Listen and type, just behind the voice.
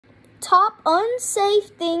Top unsafe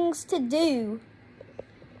things to do,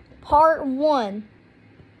 part 1.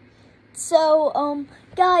 So,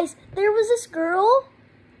 guys, there was this girl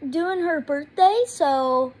doing her birthday,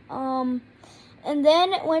 so, and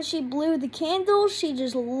then when she blew the candle, she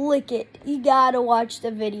just licked it. You gotta watch the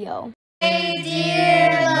video. Hey,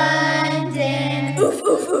 dear London, oof,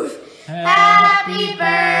 oof, oof. Happy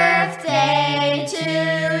birthday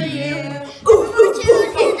to you. Oof, oof,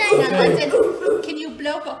 oof, oof. Listen, can you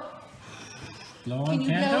blow? Go. Can you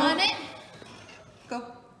blow on it? Go.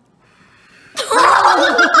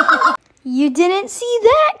 You didn't see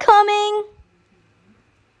that coming.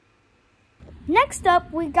 Next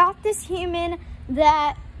up, we got this human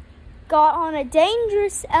that got on a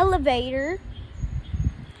dangerous elevator.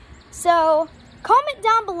 So, comment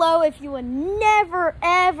down below if you would never,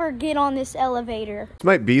 ever get on this elevator. This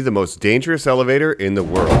might be the most dangerous elevator in the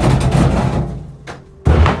world.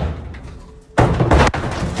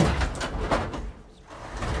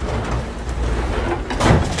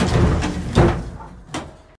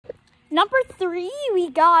 Number 3, we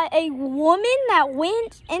got a woman that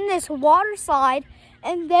went in this water slide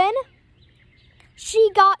and then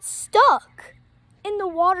she got stuck in the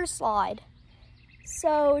water slide.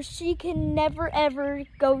 So she can never ever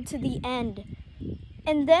go to the end.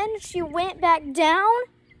 And then she went back down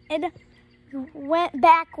and went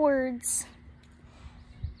backwards.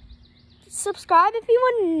 Subscribe if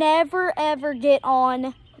you would never ever get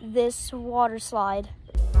on this water slide.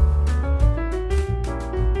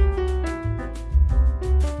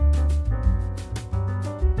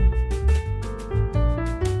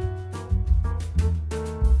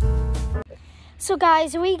 So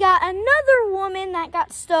guys, we got another woman that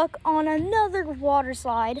got stuck on another water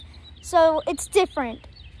slide. So it's different.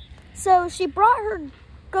 So she brought her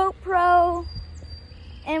GoPro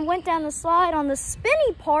and went down the slide. On the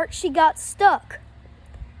spinny part, she got stuck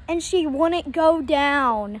and she wouldn't go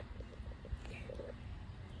down.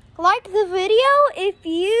 Like the video if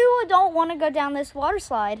you don't want to go down this water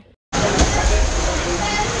slide.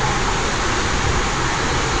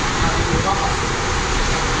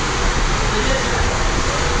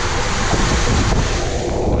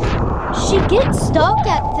 She gets stuck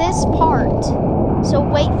at this part, so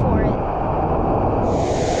wait for it.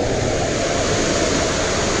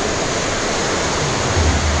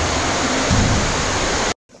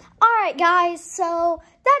 Alright guys, so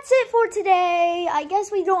that's it for today. I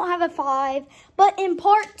guess we don't have a 5, but in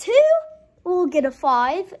part 2, we'll get a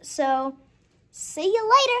 5. So, see you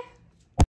later.